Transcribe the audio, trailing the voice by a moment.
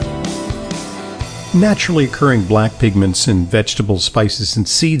Naturally occurring black pigments in vegetables, spices, and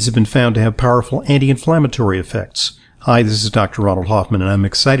seeds have been found to have powerful anti-inflammatory effects. Hi, this is Dr. Ronald Hoffman, and I'm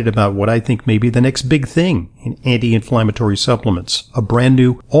excited about what I think may be the next big thing in anti-inflammatory supplements, a brand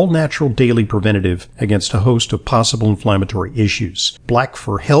new, all-natural daily preventative against a host of possible inflammatory issues. Black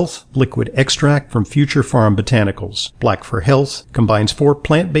for Health liquid extract from Future Farm Botanicals. Black for Health combines 4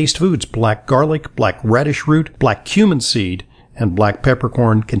 plant-based foods: black garlic, black radish root, black cumin seed, and black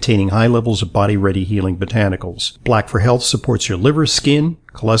peppercorn, containing high levels of body-ready healing botanicals. Black for Health supports your liver, skin,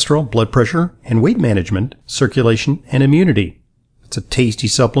 cholesterol, blood pressure, and weight management, circulation, and immunity. It's a tasty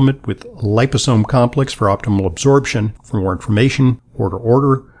supplement with liposome complex for optimal absorption. For more information,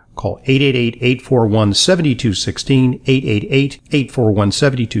 order. Call 888-841-7216,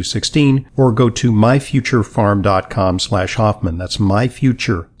 888-841-7216, or go to myfuturefarm.com/Hoffman. That's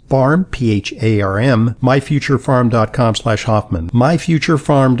myfuture. Farm, P-H-A-R-M, myfuturefarm.com/Hoffman,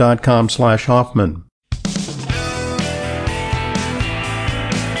 myfuturefarm.com/Hoffman.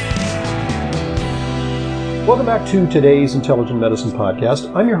 Welcome back to today's Intelligent Medicine Podcast.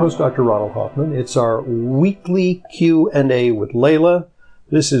 I'm your host, Dr. Ronald Hoffman. It's our weekly Q&A with Leyla.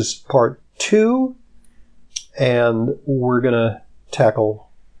 This is part 2, and we're going to tackle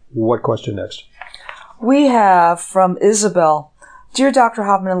what question next? We have from Isabel. Dear Dr.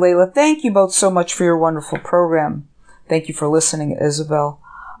 Hoffman and Leyla, thank you both so much for your wonderful program. Thank you for listening, Isabel.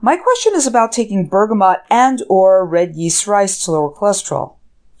 My question is about taking bergamot and or red yeast rice to lower cholesterol.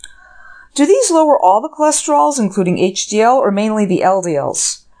 Do these lower all the cholesterols, including HDL, or mainly the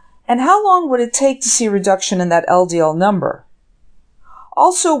LDLs? And how long would it take to see a reduction in that LDL number?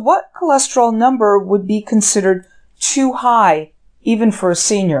 Also, what cholesterol number would be considered too high, even for a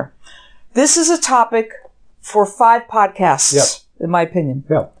senior? This is a topic for 5 podcasts. Yep. In my opinion.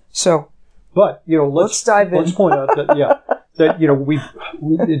 Yeah. So, but let's dive in. Let's point out that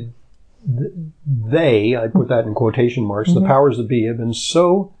we did. They, I put that in quotation marks. The powers that be have been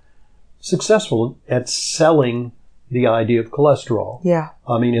so successful at selling the idea of cholesterol. Yeah.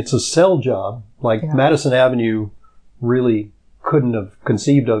 I mean, it's a sell job like Madison Avenue really couldn't have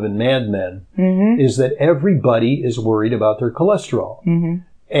conceived of in Mad Men. Is that everybody is worried about their cholesterol,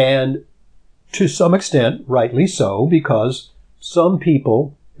 and to some extent, rightly so, because some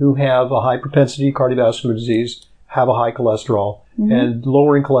people who have a high propensity cardiovascular disease have a high cholesterol, and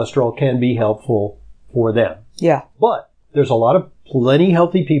lowering cholesterol can be helpful for them. Yeah. But there's a lot of plenty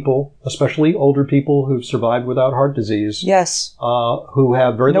healthy people, especially older people who've survived without heart disease. Yes. Who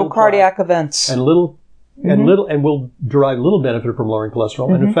have very no little cardiac events and will derive little benefit from lowering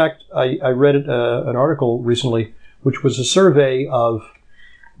cholesterol. And in fact, I read an article recently, which was a survey of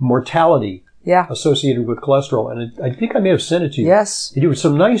mortality associated with cholesterol. And I think I may have sent it to you. Yes. There were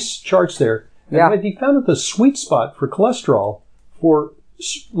some nice charts there. And they found that the sweet spot for cholesterol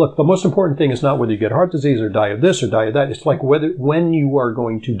look, the most important thing is not whether you get heart disease or die of this or die of that. It's like when you are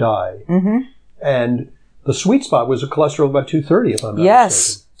going to die. And the sweet spot was a cholesterol of about 230, if I'm not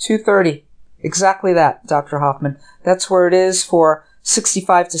mistaken. 230. Exactly that, Dr. Hoffman. That's where it is for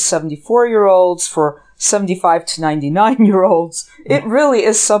 65 to 74-year-olds, for 75 to 99-year-olds. It really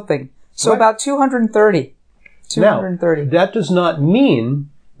is something. So about 230. 230. Now, that does not mean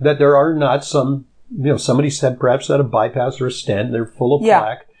that there are not some, somebody said perhaps had a bypass or a stent, they're full of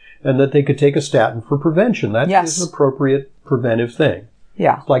plaque, and that they could take a statin for prevention. That is an appropriate preventive thing.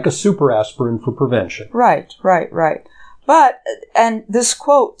 Yeah. It's like a super aspirin for prevention. Right. But, and this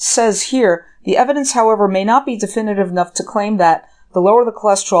quote says here, the evidence, however, may not be definitive enough to claim that the lower the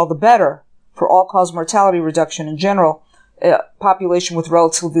cholesterol, the better for all-cause mortality reduction in general, population with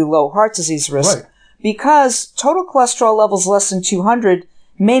relatively low heart disease risk. Right. Because total cholesterol levels less than 200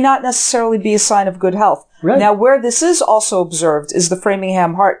 may not necessarily be a sign of good health. Right. Now, where this is also observed is the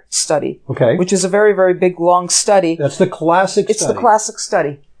Framingham Heart Study, which is a very, very big, long study. That's the classic study. It's the classic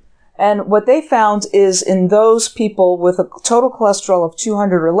study. And what they found is in those people with a total cholesterol of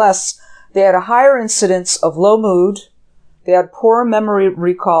 200 or less, they had a higher incidence of low mood, they had poorer memory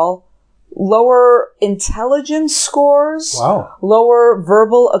recall, lower intelligence scores, lower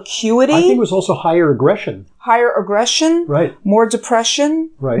verbal acuity. I think it was also higher aggression. Right. More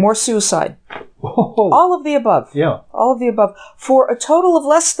depression, more suicide. Whoa. All of the above. Yeah. All of the above. For a total of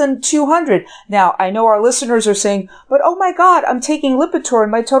less than 200. Now, I know our listeners are saying, but oh my God, I'm taking Lipitor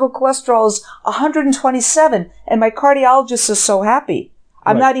and my total cholesterol is 127 and my cardiologist is so happy.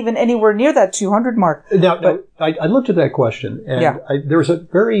 I'm not even anywhere near that 200 mark. Now, I looked at that question, and there's a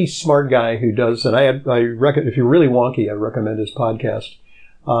very smart guy who does, and if you're really wonky, I recommend his podcast.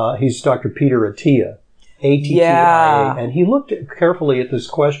 He's Dr. Peter Attia, A-T-T-I-A, and he looked carefully at this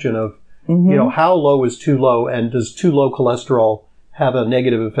question of, how low is too low, and does too low cholesterol have a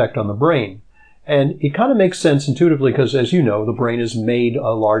negative effect on the brain? And it kind of makes sense intuitively because, as you know, the brain is made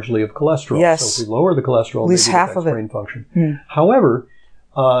largely of cholesterol. Yes. So if we lower the cholesterol, at least maybe it half affects of it. brain function. However,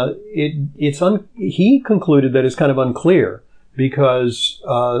 he concluded that it's kind of unclear because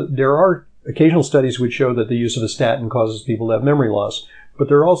there are occasional studies which show that the use of a statin causes people to have memory loss. But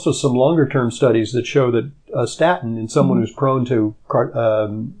there are also some longer-term studies that show that a statin in someone who's prone to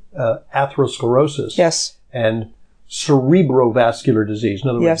atherosclerosis and cerebrovascular disease, in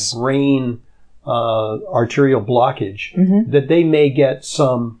other words, brain arterial blockage, that they may get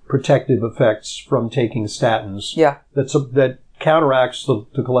some protective effects from taking statins that counteracts the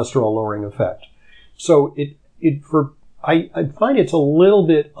cholesterol-lowering effect. So I find it's a little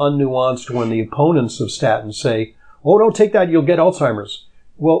bit unnuanced when the opponents of statins say, oh, don't take that, you'll get Alzheimer's.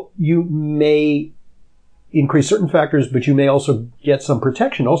 Well, you may increase certain factors, but you may also get some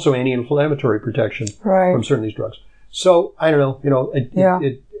protection, also anti-inflammatory protection from certain of these drugs. So, I don't know,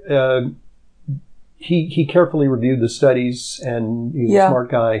 he carefully reviewed the studies, and he's a smart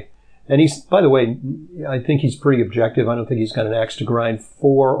guy. And he's, by the way, I think he's pretty objective. I don't think he's got an axe to grind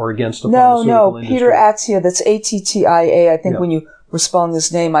for or against the pharmaceutical industry. Peter Attia, that's Attia. I think when you were spelling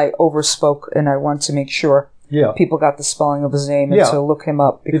his name, I overspoke, and I want to make sure people got the spelling of his name and to look him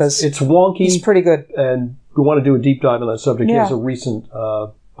up because it's wonky. He's pretty good. And we want to do a deep dive on that subject. He has a recent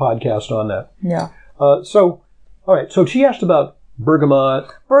podcast on that. So, all right. So she asked about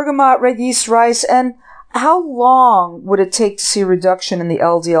bergamot, red yeast rice, and how long would it take to see a reduction in the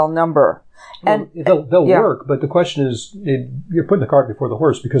LDL number? And they'll work, but the question is, you're putting the cart before the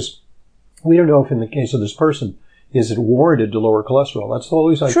horse because we don't know if in the case of this person, is it warranted to lower cholesterol? That's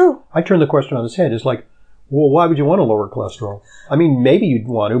always true. I turn the question on its head. It's like, well, why would you want to lower cholesterol? I mean, maybe you'd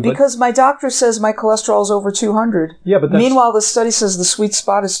want to, but... Because my doctor says my cholesterol is over 200. Yeah, but meanwhile, the study says the sweet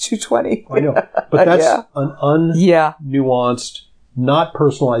spot is 220. I know. But that's an unnuanced, not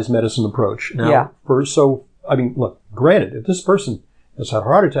personalized medicine approach. Now, look, granted, if this person has had a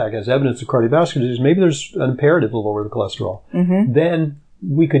heart attack, has evidence of cardiovascular disease, maybe there's an imperative to lower the cholesterol. Then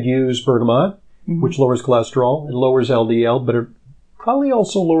we could use bergamot, which lowers cholesterol. It lowers LDL, but it probably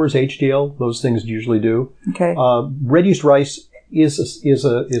also lowers HDL. Those things usually do. Okay. Red yeast rice is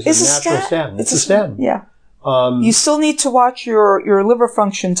a natural statin. It's a statin. Yeah. You still need to watch your liver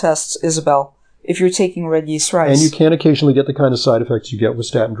function tests, Isabel, if you're taking red yeast rice. And you can occasionally get the kind of side effects you get with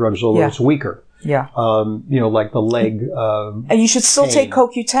statin drugs, although it's weaker. Yeah. Like the leg. And you should still take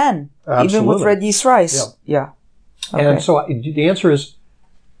CoQ10, even with red yeast rice. Yeah. Okay. And so the answer is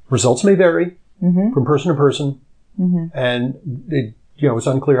results may vary from person to person. And it's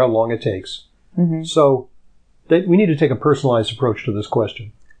unclear how long it takes. So we need to take a personalized approach to this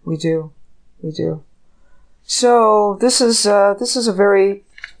question. We do. So this is a very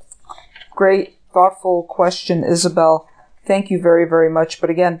great, thoughtful question, Isabel. Thank you very, very much. But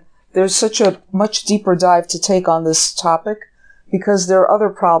again, there's such a much deeper dive to take on this topic because there are other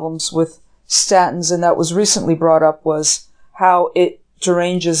problems with statins, and that was recently brought up was how it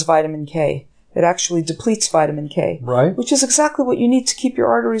deranges vitamin K. It actually depletes vitamin K, which is exactly what you need to keep your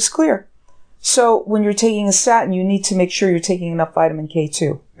arteries clear. So when you're taking a statin, you need to make sure you're taking enough vitamin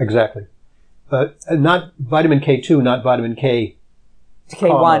K2. Exactly. Not vitamin K2, not vitamin K.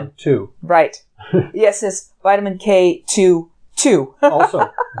 K1. 2. Right. Yes, vitamin K2, 2. Also.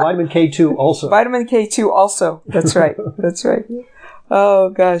 Vitamin K2 also. Vitamin K2 also. That's right. That's right. Oh,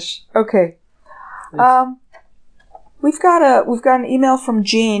 gosh. Okay. We've got an email from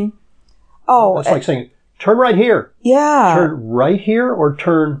Jean. Oh, that's like saying, turn right here. Yeah. Turn right here or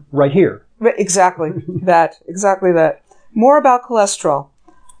turn right here. Exactly that. Exactly that. More about cholesterol.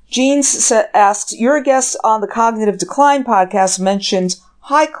 Jean asks, your guest on the Cognitive Decline podcast mentioned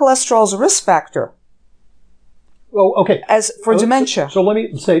high cholesterol is a risk factor. Oh, okay. As for dementia. So let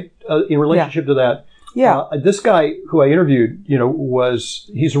me say, in relationship to that, this guy who I interviewed,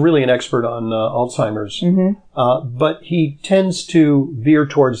 he's really an expert on Alzheimer's, but he tends to veer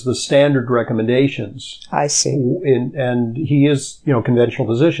towards the standard recommendations. I see. And he is, conventional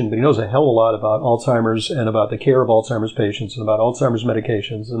physician, but he knows a hell of a lot about Alzheimer's and about the care of Alzheimer's patients and about Alzheimer's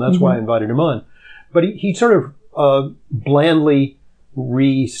medications, and that's why I invited him on. But he sort of blandly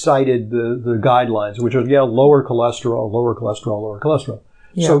recited the guidelines, which are, lower cholesterol, lower cholesterol, lower cholesterol.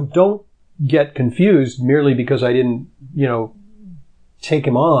 Yeah. So don't get confused merely because I didn't, take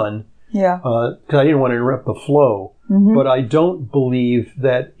him on. Yeah. Because I didn't want to interrupt the flow. But I don't believe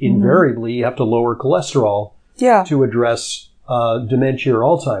that invariably you have to lower cholesterol to address dementia or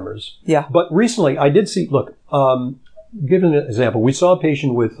Alzheimer's. Yeah. But recently I did see, give an example. We saw a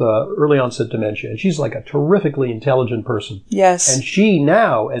patient with early onset dementia, and she's like a terrifically intelligent person. Yes. And she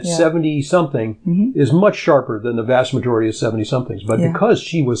now, at 70-something, is much sharper than the vast majority of 70-somethings. But because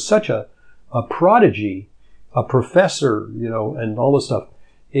she was such a a prodigy, a professor, and all this stuff,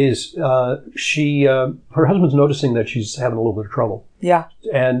 is her husband's noticing that she's having a little bit of trouble. Yeah.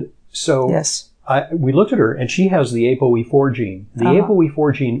 And so yes. We looked at her, and she has the ApoE4 gene. The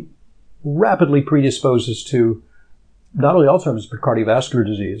ApoE4 gene rapidly predisposes to not only Alzheimer's, but cardiovascular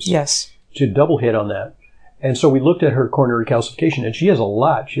disease. Yes. To double hit on that. And so we looked at her coronary calcification, and she has a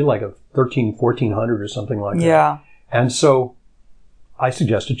lot. She had like a 1400 or something like that. Yeah. And so I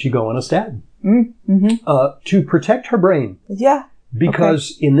suggested she go on a statin mm-hmm. To protect her brain. Yeah.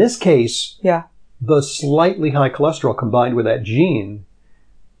 Because in this case, yeah, the slightly high cholesterol combined with that gene,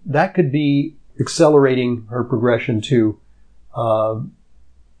 that could be accelerating her progression to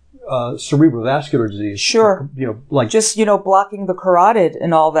cerebrovascular disease. Sure. Like just, blocking the carotid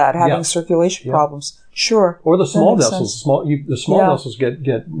and all that, having circulation problems. Sure. Or the small vessels. The small vessels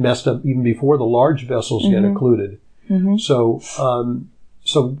get messed up even before the large vessels get occluded. Mm-hmm.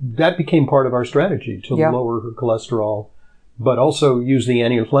 So that became part of our strategy to lower her cholesterol, but also use the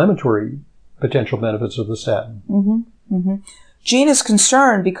anti-inflammatory potential benefits of the statin. Mm-hmm. Mm-hmm. Jean is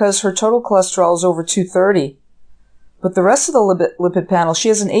concerned because her total cholesterol is over 230. But the rest of the lipid panel, she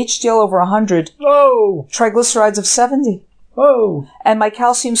has an HDL over 100. Oh! Triglycerides of 70. Oh! And my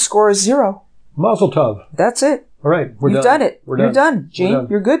calcium score is 0. Mazel tov. That's it. All right, You've done it. You're done, Jean.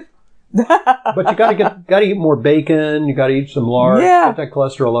 You're good. But you gotta eat more bacon. You gotta eat some lard. Yeah. Get that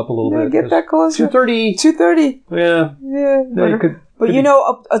cholesterol up a little bit. Get that cholesterol. 230. Yeah.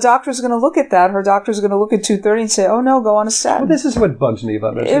 A doctor's going to look at that. Her doctor's going to look at 230 and say, "Oh no, go on a statin." Well, this is what bugs me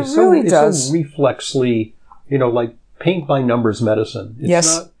about medicine. It really does. It's so reflexly, like paint by numbers medicine. It's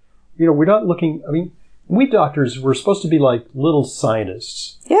yes. not. We're not looking. I mean, we doctors, we're supposed to be like little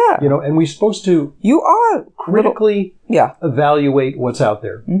scientists. Yeah. And we're supposed to. You are critically. Evaluate what's out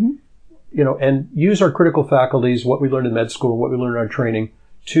there. Mm-hmm. And use our critical faculties, what we learned in med school, what we learned in our training,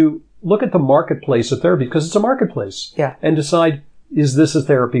 to look at the marketplace of therapy, because it's a marketplace. Yeah. And decide, is this a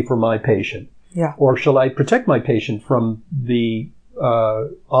therapy for my patient? Yeah. Or shall I protect my patient from the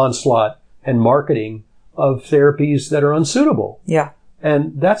onslaught and marketing of therapies that are unsuitable? Yeah.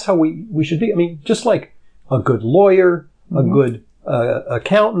 And that's how we should be. I mean, just like a good lawyer, a good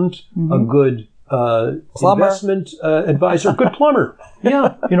accountant, a good investment advisor, good plumber.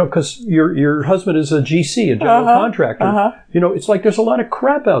 Yeah, because your husband is a GC, a general contractor. It's like there's a lot of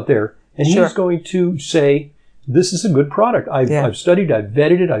crap out there, and he's going to say, this is a good product. I've studied, I've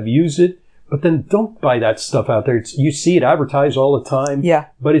vetted it, I've used it, but then don't buy that stuff out there. You see it advertised all the time,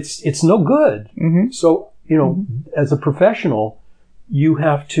 but it's no good. Mm-hmm. So, as a professional, you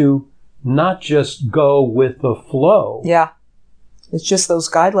have to not just go with the flow. Yeah. It's just those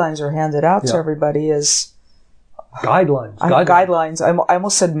guidelines are handed out to everybody as... Guidelines. Guidelines. I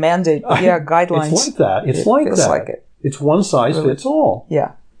almost said mandate. Yeah, guidelines. It's like that. It feels like it. It's one size fits all.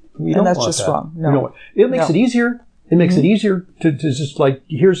 Yeah. And that's just wrong. No. It makes it easier. It makes it easier to just like,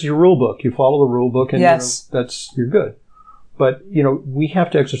 here's your rule book. You follow the rule book and you're good. But, we have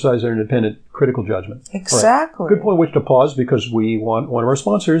to exercise our independent critical judgment. Exactly. Right. Good point at which to pause, because we want one of our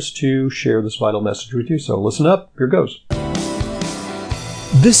sponsors to share this vital message with you. So listen up. Here goes.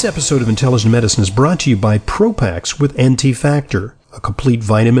 This episode of Intelligent Medicine is brought to you by Propax with NT Factor, a complete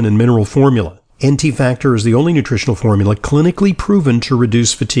vitamin and mineral formula. NT Factor is the only nutritional formula clinically proven to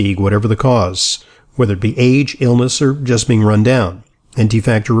reduce fatigue, whatever the cause, whether it be age, illness, or just being run down. NT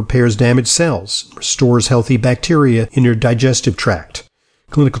Factor repairs damaged cells, restores healthy bacteria in your digestive tract.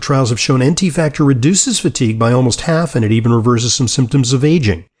 Clinical trials have shown NT Factor reduces fatigue by almost half, and it even reverses some symptoms of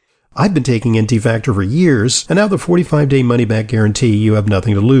aging. I've been taking NT Factor for years, and now the 45-day money-back guarantee, you have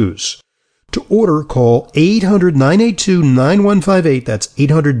nothing to lose. To order, call 800-982-9158. That's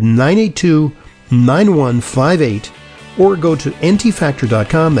 800-982-9158. Or go to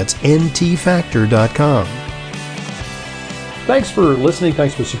ntfactor.com. That's ntfactor.com. Thanks for listening.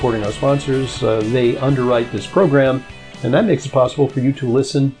 Thanks for supporting our sponsors. They underwrite this program, and that makes it possible for you to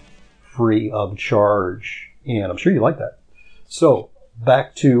listen free of charge. And I'm sure you like that. So,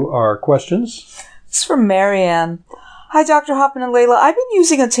 back to our questions. It's from Marianne. Hi, Dr. Hoffman and Leyla. I've been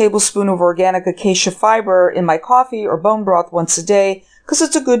using a tablespoon of organic acacia fiber in my coffee or bone broth once a day because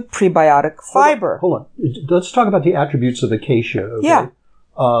it's a good prebiotic fiber. Hold on. Let's talk about the attributes of acacia. Okay? Yeah.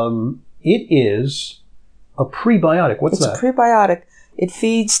 It is a prebiotic. What's that? It's a prebiotic. It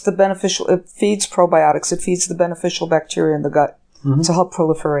feeds probiotics. It feeds the beneficial bacteria in the gut to help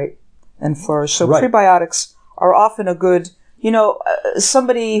proliferate and flourish. So prebiotics are often a good...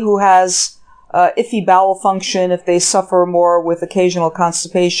 somebody who has iffy bowel function, if they suffer more with occasional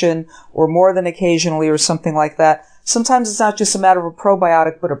constipation or more than occasionally or something like that, sometimes it's not just a matter of a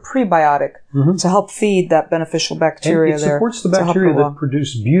probiotic, but a prebiotic to help feed that beneficial bacteria there. And it supports the bacteria that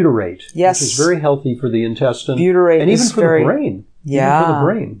produce butyrate, yes, which is very healthy for the intestine. Butyrate and even is for the brain. Yeah. Even for the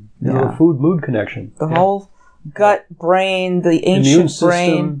brain. The food-mood connection. The whole gut, brain, the ancient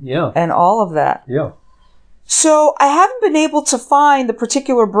brain, and all of that. Yeah. So I haven't been able to find the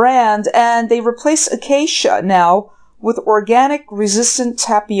particular brand, and they replace acacia now with organic resistant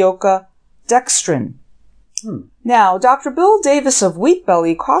tapioca dextrin. Now, Dr. Bill Davis of Wheat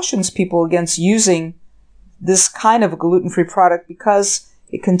Belly cautions people against using this kind of a gluten-free product because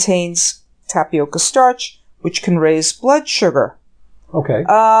it contains tapioca starch, which can raise blood sugar. Okay.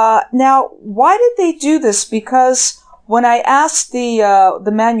 Now, why did they do this? Because when I asked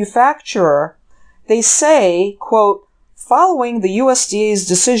the manufacturer, they say, quote, following the USDA's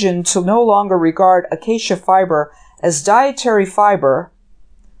decision to no longer regard acacia fiber as dietary fiber,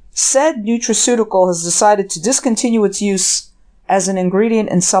 said nutraceutical has decided to discontinue its use as an ingredient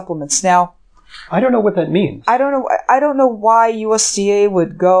in supplements. Now, I don't know what that means. I don't know why USDA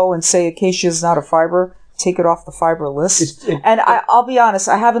would go and say acacia is not a fiber, take it off the fiber list. I'll be honest,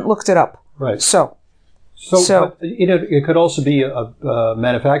 I haven't looked it up. Right. So but, it could also be a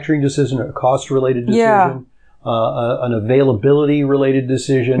manufacturing decision, a cost-related decision, an availability-related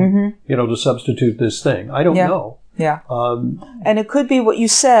decision, to substitute this thing. I don't know. Yeah. And it could be what you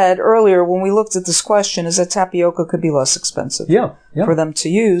said earlier when we looked at this question, is that tapioca could be less expensive for them to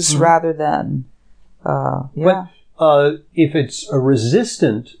use rather than, But if it's a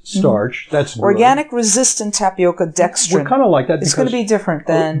resistant starch, that's good. Organic resistant tapioca dextrin. We're kind of like that. It's going to be different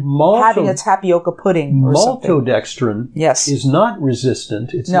than having a tapioca pudding or something. Maltodextrin is not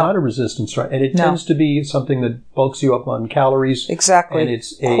resistant. It's not a resistant starch. And it tends to be something that bulks you up on calories. Exactly. And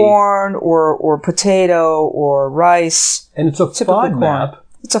it's corn or potato or rice. And it's a FODMAP.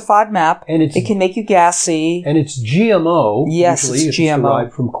 It's a FODMAP. And it can make you gassy. And it's GMO. Yes, usually, it's GMO. It's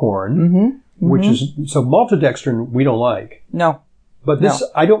derived from corn. Which is, so maltodextrin we don't like. No. But this,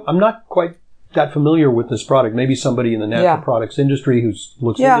 I'm not quite that familiar with this product. Maybe somebody in the natural products industry who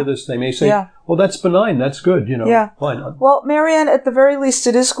looks into this, they may say, well, that's benign, that's good, fine. Well, Marianne, at the very least,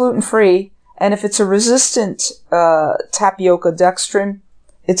 it is gluten-free, and if it's a resistant tapioca dextrin,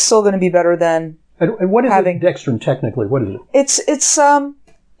 it's still going to be better than And what is dextrin technically? What is it?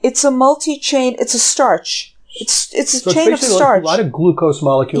 It's a multi-chain, it's a starch. It's a chain of starch. A lot of glucose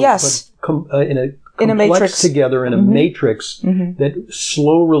molecules, but in a matrix together in a matrix that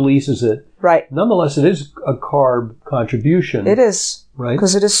slow releases it. Right. Nonetheless, it is a carb contribution. It is. Right.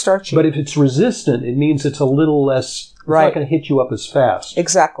 Because it is starchy. But if it's resistant, it means it's a little less, it's not going to hit you up as fast.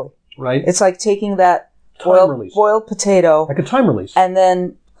 Exactly. Right. It's like taking that boiled potato. Like a time release. And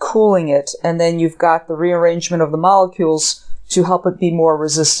then cooling it. And then you've got the rearrangement of the molecules to help it be more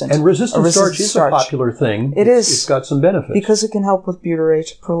resistant. And resistant starch is a popular thing. It's got some benefits. Because it can help with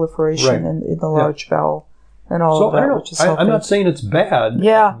butyrate proliferation in the large bowel and all of that. I don't know. I'm not saying it's bad.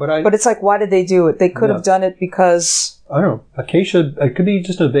 Yeah, but it's like, why did they do it? They could have done it because... I don't know. Acacia, it could be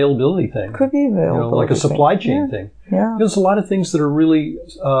just an availability thing. Could be availability like a supply chain thing. Yeah. There's a lot of things that are really...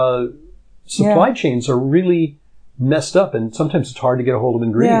 supply chains are really messed up, and sometimes it's hard to get a hold of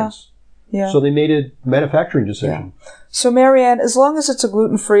ingredients. Yeah. So they made a manufacturing decision. Yeah. So, Marianne, as long as it's a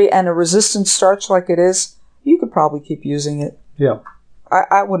gluten-free and a resistant starch like it is, you could probably keep using it. Yeah.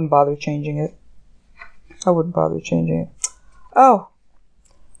 I wouldn't bother changing it. Oh.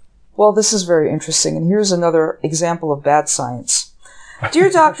 Well, this is very interesting, and here's another example of bad science. Dear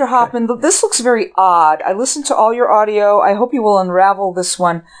Dr. Hoffman, this looks very odd. I listened to all your audio. I hope you will unravel this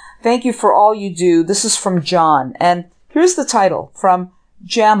one. Thank you for all you do. This is from John. And here's the title from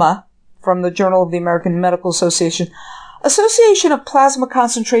JAMA, from the Journal of the American Medical Association. Association of plasma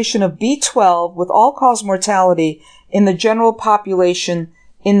concentration of B12 with all-cause mortality in the general population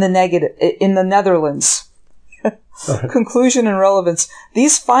in the Netherlands. Conclusion and relevance.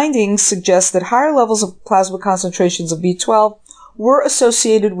 These findings suggest that higher levels of plasma concentrations of B12 were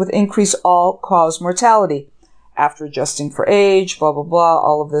associated with increased all-cause mortality. After adjusting for age, blah, blah, blah,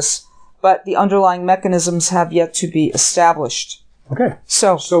 all of this. But the underlying mechanisms have yet to be established. Okay.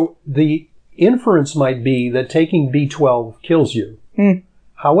 So the inference might be that taking B12 kills you.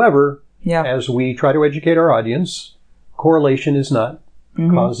 However, as we try to educate our audience, correlation is not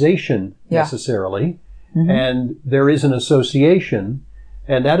causation necessarily. And there is an association,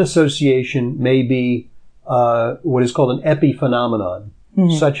 and that association may be what is called an epiphenomenon,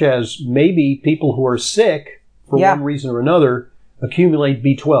 such as maybe people who are sick for one reason or another accumulate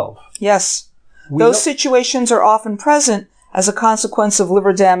B12. Yes. Those situations are often present as a consequence of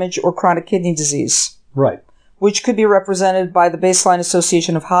liver damage or chronic kidney disease. Right. Which could be represented by the baseline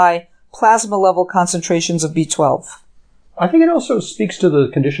association of high plasma level concentrations of B12. I think it also speaks to the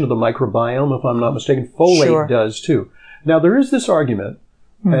condition of the microbiome, if I'm not mistaken. Folate does too. Now, there is this argument,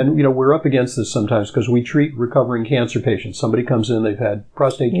 and we're up against this sometimes because we treat recovering cancer patients. Somebody comes in, they've had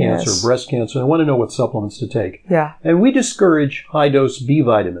prostate cancer, breast cancer, and they want to know what supplements to take. Yeah. And we discourage high-dose B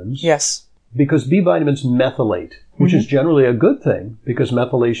vitamins. Yes. Because B vitamins methylate, which is generally a good thing because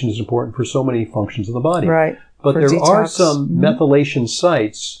methylation is important for so many functions of the body. Right. But there are some methylation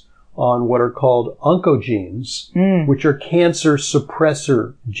sites on what are called oncogenes, which are cancer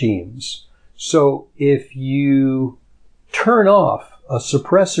suppressor genes. So if you turn off a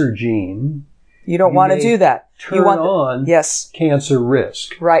suppressor gene, you don't want to do that. Turn on cancer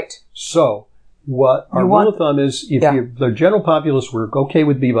risk. Right. So what our rule of thumb is, if the general populace, we're okay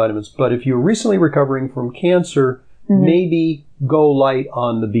with B vitamins, but if you're recently recovering from cancer, maybe go light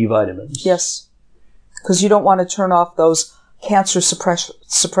on the B vitamins. Yes. Because you don't want to turn off those cancer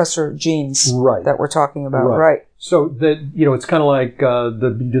suppressor genes that we're talking about. Right. So that, it's kind of like,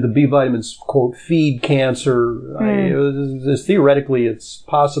 do the B vitamins, quote, feed cancer? Theoretically, it's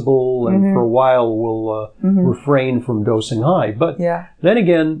possible, and for a while we'll refrain from dosing high. But then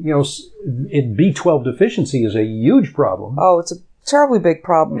again, B12 deficiency is a huge problem. Oh, it's a terribly big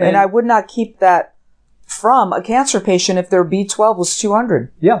problem. And I would not keep that from a cancer patient if their B12 was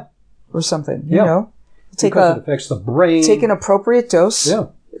 200. Yeah. Or something, you know? Because it affects the brain. Take an appropriate dose. Yeah.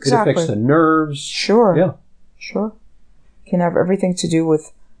 Exactly. It affects the nerves. Sure. Yeah. Sure. Can have everything to do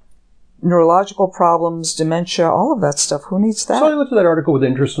with neurological problems, dementia, all of that stuff. Who needs that? So I looked at that article with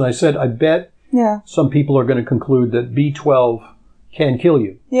interest, and I said, I bet some people are going to conclude that B12 can kill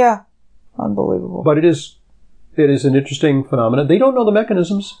you. Yeah. Unbelievable. But it is an interesting phenomenon. They don't know the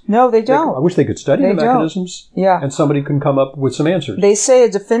mechanisms. No, they don't. I wish they could study the mechanisms. Yeah. And somebody can come up with some answers. They say a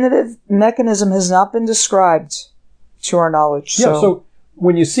definitive mechanism has not been described to our knowledge. Yeah, so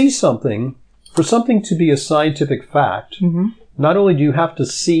when you see something, for something to be a scientific fact, not only do you have to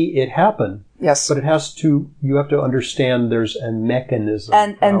see it happen, but you have to understand there's a mechanism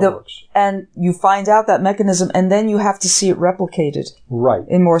and you find out that mechanism, and then you have to see it replicated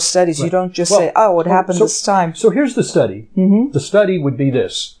in more studies. You don't just say, oh, it happened this time. So here's the study. The study would be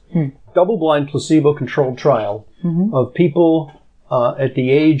this. Double-blind placebo-controlled trial of people at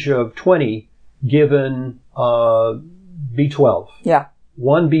the age of 20 given B12. Yeah.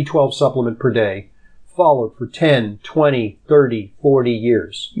 One B12 supplement per day, followed for 10, 20, 30, 40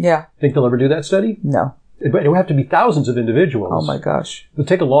 years. Yeah. Think they'll ever do that study? No. It would have to be thousands of individuals. Oh, my gosh. It would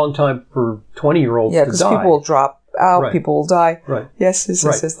take a long time for 20-year-olds to die. Yeah, because people will drop out, people will die. Right. Yes,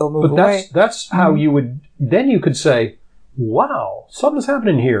 they'll move away. But that's how you would, then you could say, wow, something's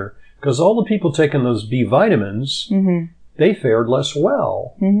happening here. Because all the people taking those B vitamins, they fared less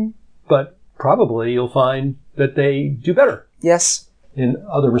well. But probably you'll find that they do better. Yes. In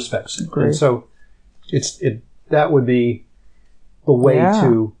other respects. And so that would be the way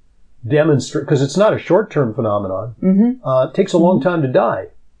to demonstrate, because it's not a short-term phenomenon. It takes a long time to die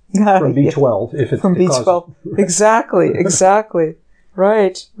from B12 if it's from B12. Exactly.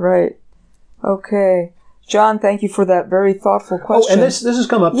 Right. Okay. John, thank you for that very thoughtful question. Oh, and this has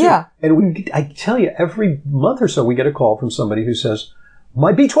come up too. Yeah. And I tell you, every month or so we get a call from somebody who says,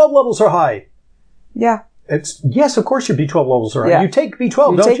 my B12 levels are high. Yeah. Yes, of course your B12 levels are high. Yeah. You take B12,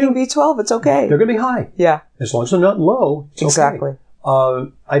 don't you? You're taking B12, it's okay. They're going to be high. Yeah. As long as they're not low, it's exactly.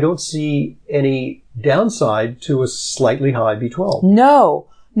 Okay. I don't see any downside to a slightly high B12. No.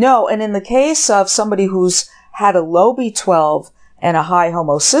 And in the case of somebody who's had a low B12 and a high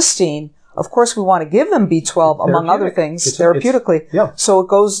homocysteine, of course we want to give them B12 among other things, therapeutically. So it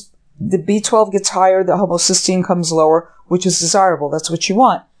goes, the B12 gets higher, the homocysteine comes lower, which is desirable. That's what you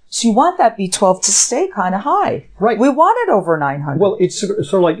want. So you want that B12 to stay kind of high. Right. We want it over 900. Well, it's sort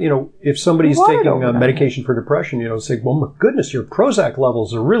of like, if somebody's taking a medication for depression, say, well, my goodness, your Prozac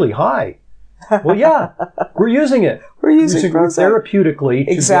levels are really high. Well, yeah, we're using it. We're using Prozac therapeutically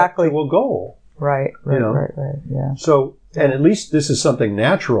to get to a goal. Right, yeah. So, and at least this is something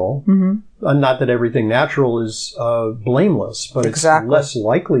natural. Not that everything natural is blameless, but it's less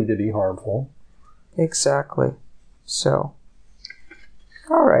likely to be harmful. Exactly. So...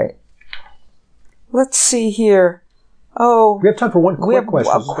 all right. Let's see here. Oh. We have time for one quick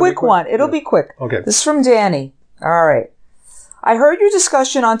question. A quick one. It'll be quick. Okay. This is from Danny. All right. I heard your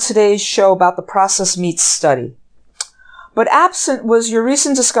discussion on today's show about the processed meats study. But absent was your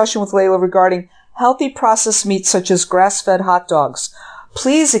recent discussion with Leyla regarding healthy processed meats such as grass-fed hot dogs.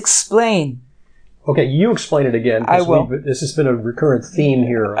 Please explain. Okay, you explain it again. I will. This has been a recurrent theme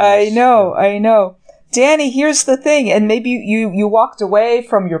here. I know. Danny, here's the thing, and maybe you walked away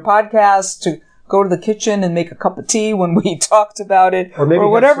from your podcast to go to the kitchen and make a cup of tea when we talked about it, or, maybe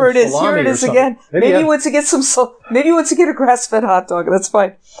whatever it is. Here it is again. Maybe you went to get maybe you went to get a grass-fed hot dog. That's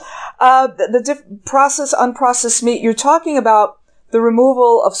fine. The processed, unprocessed meat. You're talking about the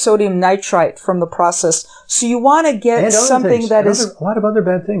removal of sodium nitrite from the process. So you want to get something that is a lot of other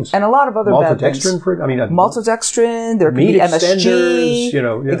bad things, and a lot of other bad things. Maltodextrin. There could be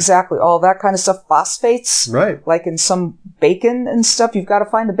MSG. Exactly, all that kind of stuff. Phosphates, right? Like in some bacon and stuff. You've got to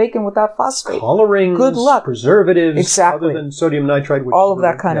find the bacon without phosphate. Colorings, good luck. Preservatives, exactly. Other than sodium nitrite, which all of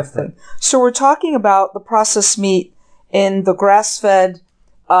that kind of thing. So we're talking about the processed meat in the grass-fed,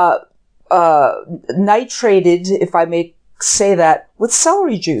 nitrated, if I may say that, with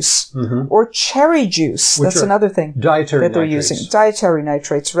celery juice or cherry juice. Which that's another thing dietary that they're nitrates. using. Dietary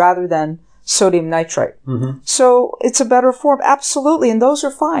nitrates rather than sodium nitrite. So it's a better form. Absolutely. And those are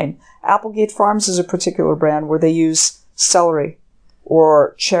fine. Applegate Farms is a particular brand where they use celery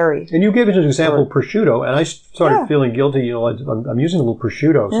or cherry. And you gave it an example, prosciutto, and I started feeling guilty. I'm using a little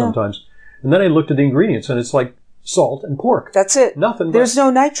prosciutto sometimes. And then I looked at the ingredients, and it's like salt and pork. That's it. Nothing. There's no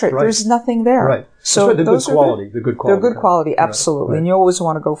nitrate. Right. There's nothing there. Right. So the good quality. The good quality. They're good quality, absolutely. Right. And you always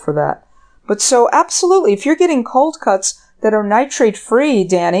want to go for that. But so absolutely, if you're getting cold cuts that are nitrate free,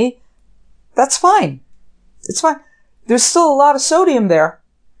 Danny, that's fine. It's fine. There's still a lot of sodium there,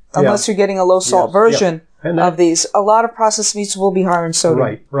 unless you're getting a low salt version of these. A lot of processed meats will be higher in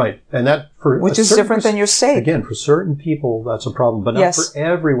sodium. Right. And that which is different than your steak. Again, for certain people, that's a problem, but not for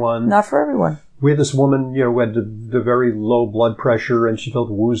everyone. Not for everyone. We had this woman, who had the very low blood pressure, and she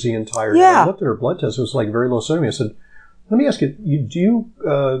felt woozy and tired. Yeah. And I looked at her blood test; it was like very low sodium. I said, "Let me ask you: do you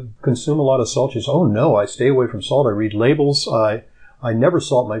consume a lot of salt?" She said, "Oh no, I stay away from salt. I read labels. I never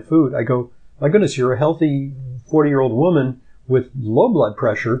salt my food." I go, "My goodness, you're a healthy 40-year-old woman with low blood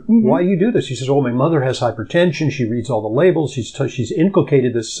pressure. Why do you do this?" She says, "Oh, my mother has hypertension. She reads all the labels. She's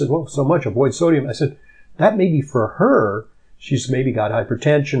inculcated this so much. Avoid sodium." I said, "That may be for her. She's maybe got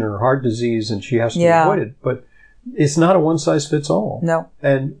hypertension or heart disease, and she has to avoid it. But it's not a one-size-fits-all." No.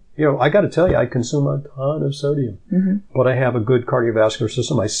 And, I got to tell you, I consume a ton of sodium. But I have a good cardiovascular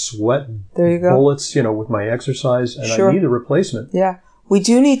system. I sweat bullets, with my exercise, and I need a replacement. Yeah. We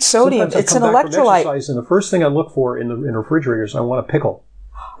do need sodium. It's an electrolyte. And the first thing I look for in the refrigerator is I want a pickle.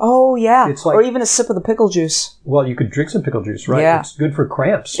 Oh, yeah. It's like, or even a sip of the pickle juice. Well, you could drink some pickle juice, right? Yeah. It's good for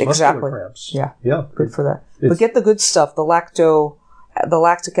cramps. Exactly. Muscular cramps. Yeah. Yeah. Good for that. But get the good stuff, the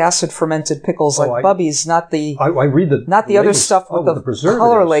lactic acid fermented pickles like Bubby's, not the I read the other stuff with the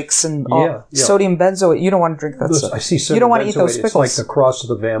color lakes and sodium benzoate. You don't want to drink that stuff. I see sodium you don't want to eat those pickles. It's like the cross of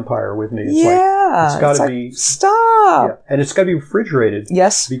the vampire with me. It's got to be stop. Yeah. And it's got to be refrigerated.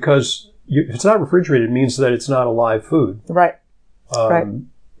 Yes. Because if it's not refrigerated, it means that it's not a live food. Right. Right.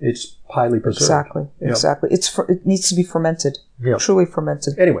 It's highly preserved. Exactly. It needs to be fermented. Yeah. Truly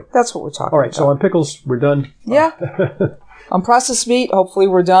fermented. Anyway. That's what we're talking about. All right. So on pickles, we're done. Yeah. On processed meat, hopefully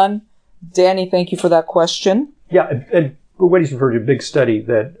we're done. Danny, thank you for that question. Yeah. And Wendy's referred to a big study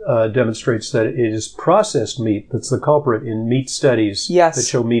that demonstrates that it is processed meat that's the culprit in meat studies that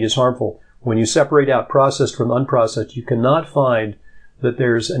show meat is harmful. When you separate out processed from unprocessed, you cannot find that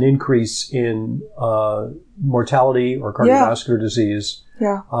there's an increase in mortality or cardiovascular disease.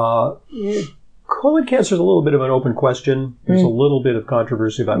 Yeah. Colon cancer is a little bit of an open question. There's a little bit of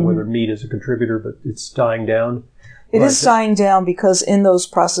controversy about whether meat is a contributor, but it's dying down. It is dying down because in those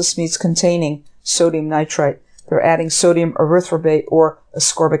processed meats containing sodium nitrite, they're adding sodium erythorbate or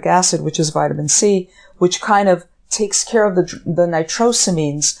ascorbic acid, which is vitamin C, which kind of takes care of the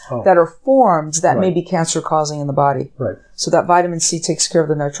nitrosamines that are formed that may be cancer-causing in the body. Right. So that vitamin C takes care of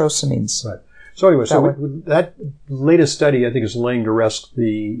the nitrosamines. Right. So anyway, that latest study, I think, is laying to rest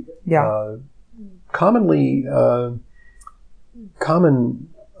the common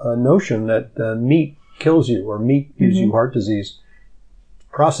notion that meat kills you or meat gives you heart disease.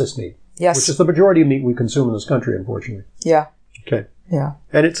 Processed meat. Yes. Which is the majority of meat we consume in this country, unfortunately. Yeah. Okay. Yeah.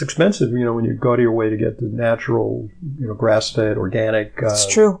 And it's expensive, when you go to your way to get the natural, grass-fed, organic. It's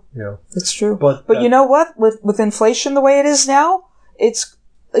true. It's true. But you know what? With inflation the way it is now, it's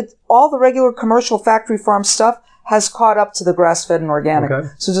all the regular commercial factory farm stuff has caught up to the grass-fed and organic. Okay.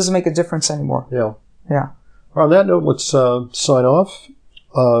 So it doesn't make a difference anymore. Yeah. Yeah. On that note, let's sign off.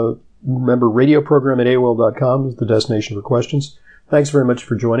 Remember, radio program at AOL.com is the destination for questions. Thanks very much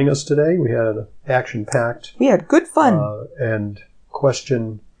for joining us today. We had an action-packed. We had good fun. And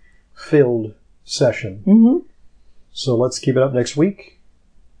question-filled session. Mm-hmm. So let's keep it up next week.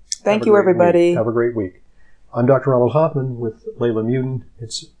 Thank you, everybody. Have a great week. I'm Dr. Ronald Hoffman with Leyla Mutin.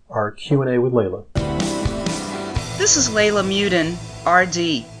 It's our Q&A with Leyla. This is Leyla Mutin,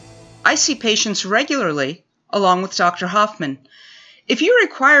 RD. I see patients regularly, along with Dr. Hoffman. If you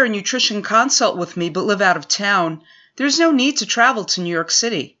require a nutrition consult with me but live out of town, there's no need to travel to New York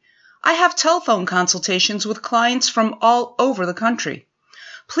City. I have telephone consultations with clients from all over the country.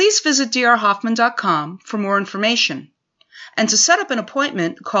 Please visit drhoffman.com for more information. And to set up an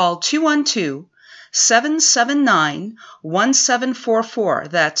appointment, call 212-779-1744.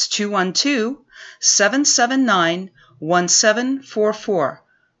 That's 212-779-1744.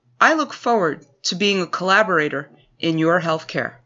 I look forward to being a collaborator in your healthcare.